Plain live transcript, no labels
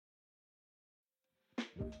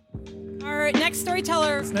Our next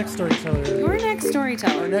storyteller. Next storyteller. Your next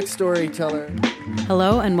storyteller. Our next storyteller.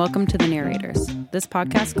 Hello and welcome to The Narrators. This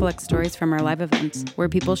podcast collects stories from our live events where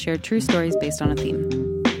people share true stories based on a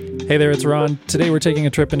theme. Hey there, it's Ron. Today we're taking a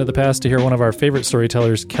trip into the past to hear one of our favorite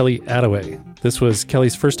storytellers, Kelly Attaway. This was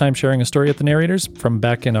Kelly's first time sharing a story at The Narrators from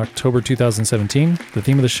back in October 2017. The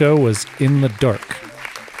theme of the show was In the Dark.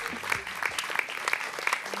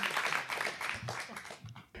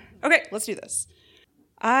 Okay, let's do this.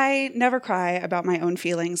 I never cry about my own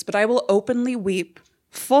feelings, but I will openly weep,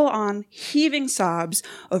 full-on, heaving sobs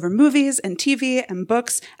over movies and TV and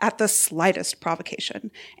books at the slightest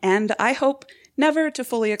provocation. And I hope never to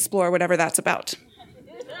fully explore whatever that's about.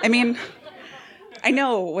 I mean, I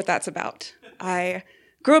know what that's about. I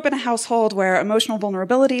grew up in a household where emotional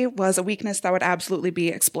vulnerability was a weakness that would absolutely be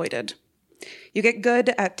exploited. You get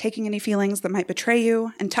good at taking any feelings that might betray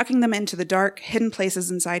you and tucking them into the dark, hidden places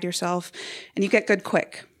inside yourself, and you get good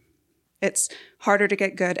quick. It's harder to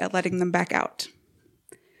get good at letting them back out.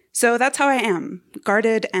 So that's how I am,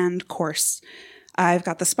 guarded and coarse. I've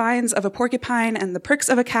got the spines of a porcupine and the pricks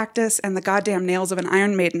of a cactus and the goddamn nails of an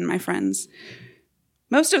Iron Maiden, my friends.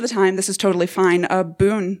 Most of the time, this is totally fine, a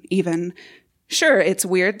boon even. Sure, it's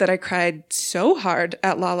weird that I cried so hard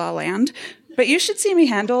at La La Land, but you should see me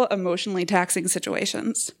handle emotionally taxing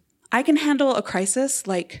situations. I can handle a crisis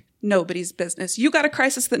like nobody's business. You got a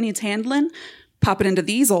crisis that needs handling? Pop it into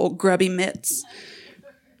these old grubby mitts.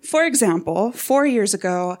 For example, 4 years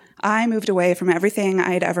ago, I moved away from everything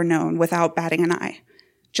I'd ever known without batting an eye.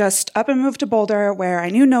 Just up and moved to Boulder, where I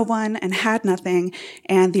knew no one and had nothing,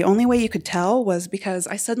 and the only way you could tell was because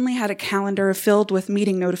I suddenly had a calendar filled with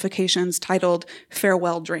meeting notifications titled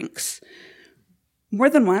Farewell Drinks. More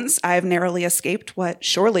than once, I've narrowly escaped what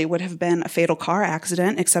surely would have been a fatal car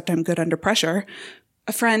accident, except I'm good under pressure.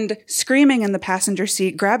 A friend screaming in the passenger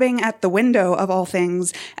seat, grabbing at the window of all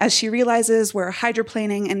things, as she realizes we're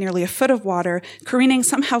hydroplaning in nearly a foot of water, careening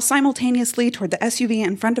somehow simultaneously toward the SUV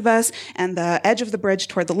in front of us and the edge of the bridge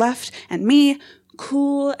toward the left, and me,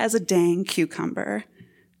 cool as a dang cucumber.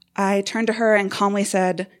 I turned to her and calmly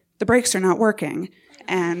said, "The brakes are not working,"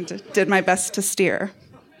 and did my best to steer.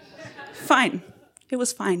 Fine. It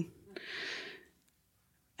was fine.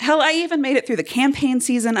 Hell, I even made it through the campaign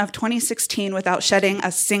season of 2016 without shedding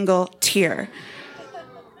a single tear.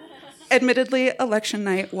 Admittedly, election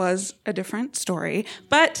night was a different story,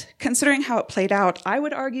 but considering how it played out, I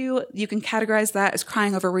would argue you can categorize that as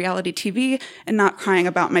crying over reality TV and not crying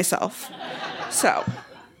about myself. So,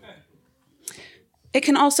 it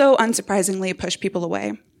can also unsurprisingly push people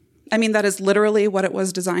away. I mean, that is literally what it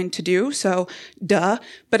was designed to do, so duh,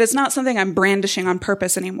 but it's not something I'm brandishing on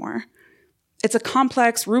purpose anymore. It's a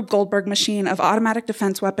complex Rube Goldberg machine of automatic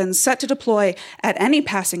defense weapons set to deploy at any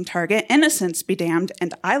passing target, innocence be damned,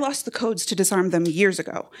 and I lost the codes to disarm them years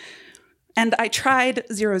ago. And I tried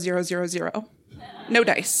 0000. No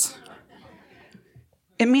dice.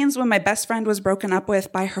 It means when my best friend was broken up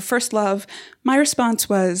with by her first love, my response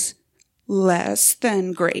was less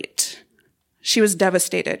than great. She was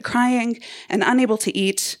devastated, crying, and unable to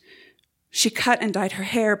eat. She cut and dyed her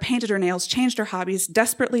hair, painted her nails, changed her hobbies,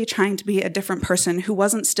 desperately trying to be a different person who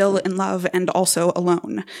wasn't still in love and also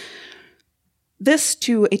alone. This,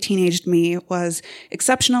 to a teenaged me, was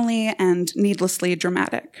exceptionally and needlessly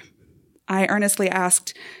dramatic. I earnestly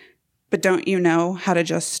asked, "But don't you know how to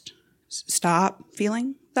just stop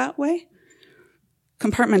feeling that way?"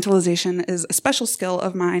 Compartmentalization is a special skill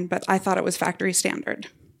of mine, but I thought it was factory standard.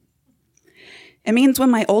 It means when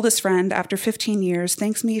my oldest friend, after 15 years,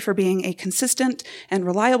 thanks me for being a consistent and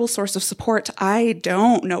reliable source of support, I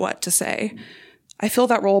don't know what to say. I fill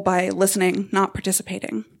that role by listening, not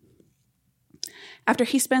participating. After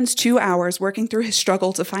he spends 2 hours working through his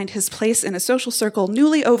struggle to find his place in a social circle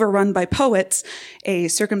newly overrun by poets, a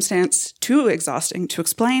circumstance too exhausting to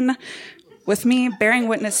explain, with me bearing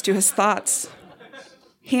witness to his thoughts,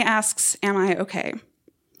 he asks, "Am I okay?"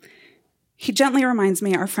 He gently reminds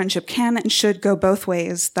me our friendship can and should go both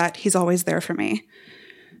ways, that he's always there for me.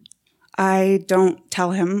 I don't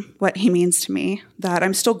tell him what he means to me, that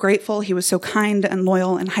I'm still grateful he was so kind and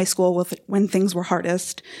loyal in high school when things were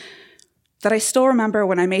hardest, that I still remember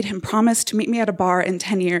when I made him promise to meet me at a bar in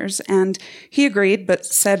 10 years, and he agreed, but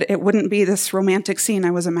said it wouldn't be this romantic scene I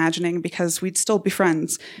was imagining because we'd still be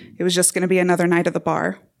friends. It was just going to be another night at the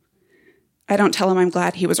bar. I don't tell him I'm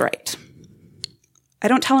glad he was right. I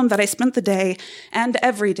don't tell him that I spent the day and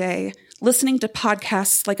every day listening to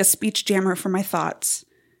podcasts like a speech jammer for my thoughts.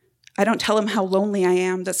 I don't tell him how lonely I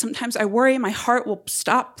am, that sometimes I worry my heart will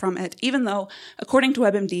stop from it, even though, according to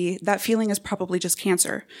WebMD, that feeling is probably just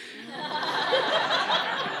cancer.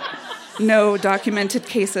 No documented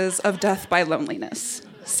cases of death by loneliness.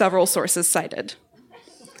 several sources cited.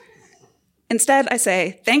 Instead, I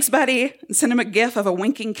say, thanks, buddy, and send him a gif of a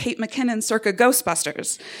winking Kate McKinnon circa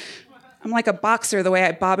Ghostbusters. I'm like a boxer the way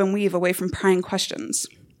I bob and weave away from prying questions.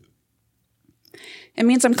 It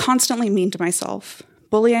means I'm constantly mean to myself,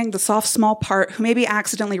 bullying the soft, small part who maybe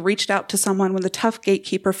accidentally reached out to someone when the tough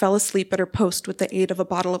gatekeeper fell asleep at her post with the aid of a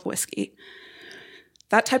bottle of whiskey.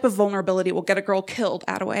 That type of vulnerability will get a girl killed,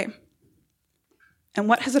 Attaway. And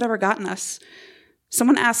what has it ever gotten us?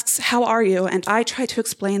 Someone asks, how are you? And I try to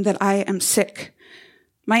explain that I am sick.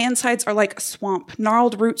 My insides are like a swamp,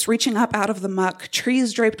 gnarled roots reaching up out of the muck,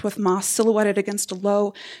 trees draped with moss silhouetted against a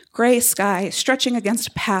low, gray sky, stretching against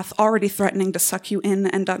a path already threatening to suck you in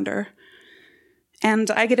and under. And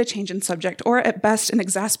I get a change in subject, or at best an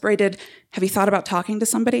exasperated, have you thought about talking to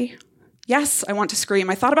somebody? Yes, I want to scream,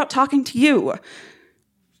 I thought about talking to you.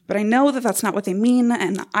 But I know that that's not what they mean,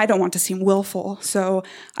 and I don't want to seem willful, so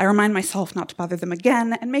I remind myself not to bother them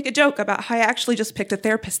again and make a joke about how I actually just picked a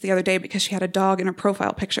therapist the other day because she had a dog in her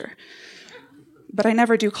profile picture. But I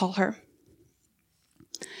never do call her.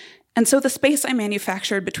 And so the space I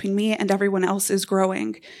manufactured between me and everyone else is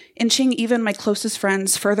growing, inching even my closest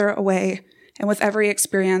friends further away, and with every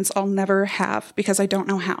experience I'll never have because I don't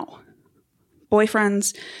know how.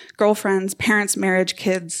 Boyfriends, girlfriends, parents, marriage,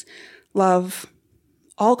 kids, love,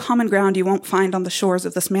 all common ground you won't find on the shores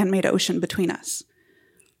of this man-made ocean between us.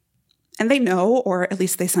 And they know, or at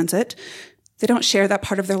least they sense it. They don't share that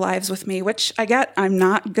part of their lives with me, which I get I'm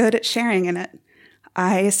not good at sharing in it.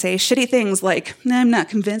 I say shitty things like, I'm not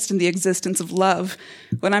convinced in the existence of love,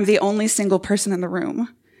 when I'm the only single person in the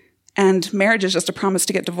room. And marriage is just a promise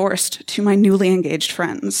to get divorced to my newly engaged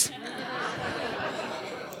friends.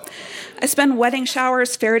 I spend wedding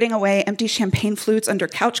showers ferreting away empty champagne flutes under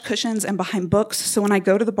couch cushions and behind books, so when I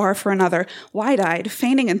go to the bar for another, wide-eyed,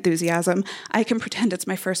 feigning enthusiasm, I can pretend it's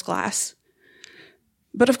my first glass.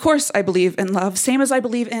 But of course I believe in love, same as I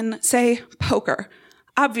believe in, say, poker.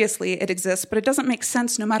 Obviously it exists, but it doesn't make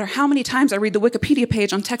sense no matter how many times I read the Wikipedia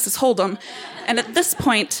page on Texas Hold'em, and at this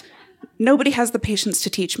point, nobody has the patience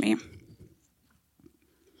to teach me.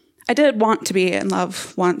 I did want to be in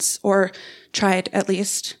love once, or tried at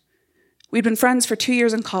least. We'd been friends for 2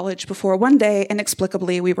 years in college before one day,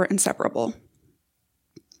 inexplicably, we were inseparable.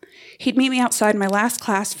 He'd meet me outside my last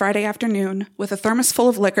class Friday afternoon with a thermos full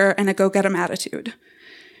of liquor and a go-get-'em attitude.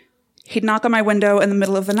 He'd knock on my window in the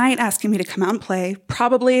middle of the night asking me to come out and play,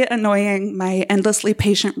 probably annoying my endlessly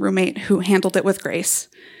patient roommate who handled it with grace.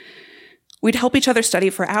 We'd help each other study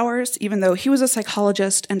for hours, even though he was a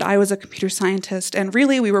psychologist and I was a computer scientist, and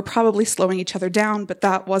really we were probably slowing each other down, but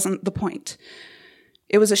that wasn't the point.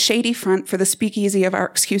 It was a shady front for the speakeasy of our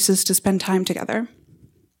excuses to spend time together.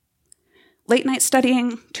 Late night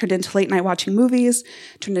studying turned into late night watching movies,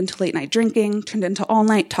 turned into late night drinking, turned into all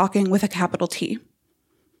night talking with a capital T.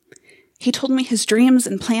 He told me his dreams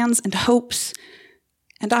and plans and hopes,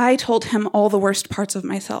 and I told him all the worst parts of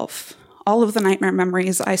myself, all of the nightmare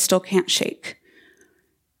memories I still can't shake.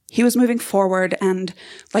 He was moving forward, and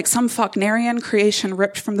like some Faulknerian creation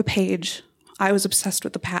ripped from the page, I was obsessed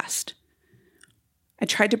with the past. I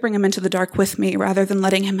tried to bring him into the dark with me rather than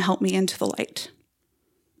letting him help me into the light.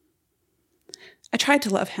 I tried to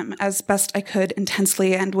love him as best I could,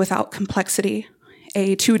 intensely and without complexity,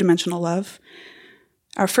 a two-dimensional love.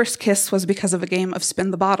 Our first kiss was because of a game of spin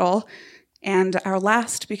the bottle, and our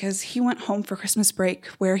last because he went home for Christmas break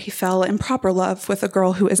where he fell in proper love with a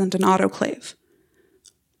girl who isn't an autoclave.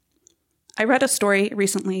 I read a story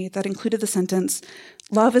recently that included the sentence,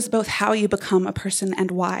 "Love is both how you become a person and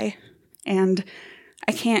why," and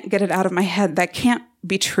I can't get it out of my head. That can't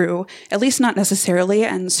be true, at least not necessarily,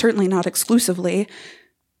 and certainly not exclusively.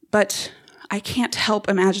 But I can't help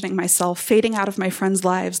imagining myself fading out of my friends'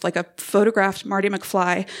 lives like a photographed Marty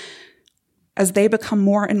McFly as they become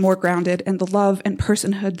more and more grounded in the love and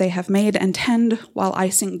personhood they have made and tend while I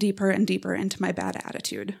sink deeper and deeper into my bad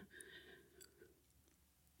attitude.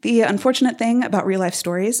 The unfortunate thing about real-life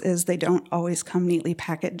stories is they don't always come neatly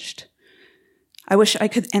packaged. I wish I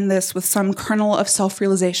could end this with some kernel of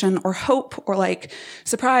self-realization or hope or like,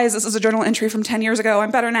 surprise, this is a journal entry from 10 years ago,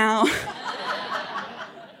 I'm better now.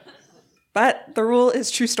 But the rule is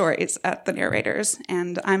true stories at the Narrators,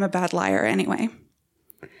 and I'm a bad liar anyway.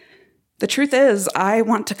 The truth is, I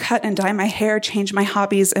want to cut and dye my hair, change my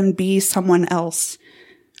hobbies, and be someone else.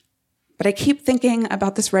 But I keep thinking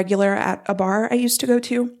about this regular at a bar I used to go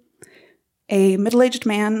to. A middle-aged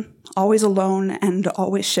man, always alone and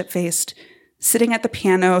always shit-faced, sitting at the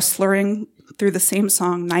piano, slurring through the same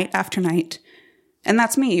song night after night. And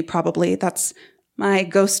that's me, probably. That's my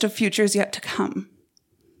ghost of futures yet to come.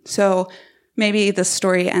 So maybe this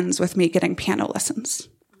story ends with me getting piano lessons.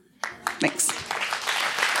 Thanks.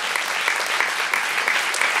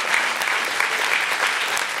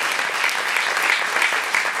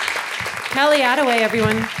 Kelly Attaway,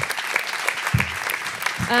 everyone.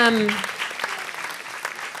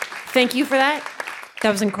 Thank you for that. That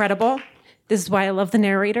was incredible. This is why I love the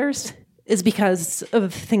narrators, is because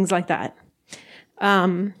of things like that.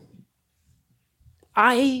 I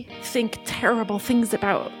think terrible things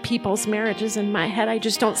about people's marriages in my head. I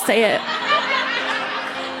just don't say it.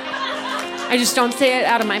 I just don't say it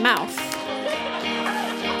out of my mouth.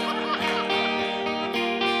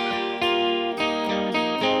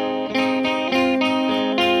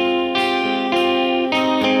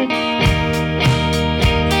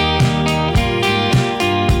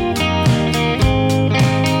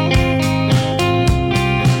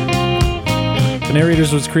 The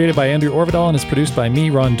Narrators was created by Andrew Orvidal and is produced by me,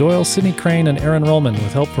 Ron Doyle, Sidney Crane, and Aaron Rollman,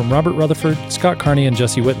 with help from Robert Rutherford, Scott Carney, and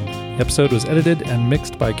Jesse Whitten. The episode was edited and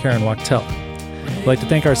mixed by Karen Wachtel. We'd like to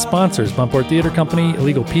thank our sponsors, Buntport Theater Company,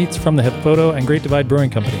 Illegal Pete's, From the Hip Photo, and Great Divide Brewing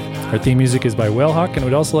Company. Our theme music is by Whalehawk, and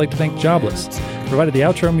we'd also like to thank Jobless, who provided the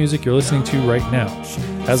outro music you're listening to right now.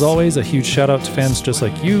 As always, a huge shout out to fans just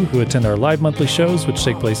like you who attend our live monthly shows, which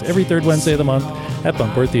take place every third Wednesday of the month at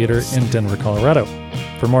Buntport Theater in Denver, Colorado.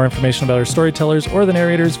 For more information about our storytellers or the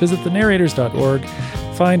narrators, visit thenarrators.org.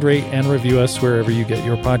 Find, rate, and review us wherever you get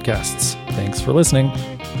your podcasts. Thanks for listening.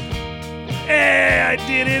 Hey, I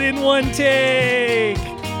did it in one take!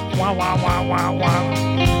 Wow, wow, wow, wow, wow.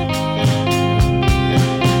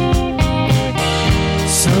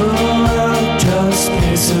 So I'll just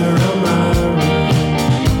pace around my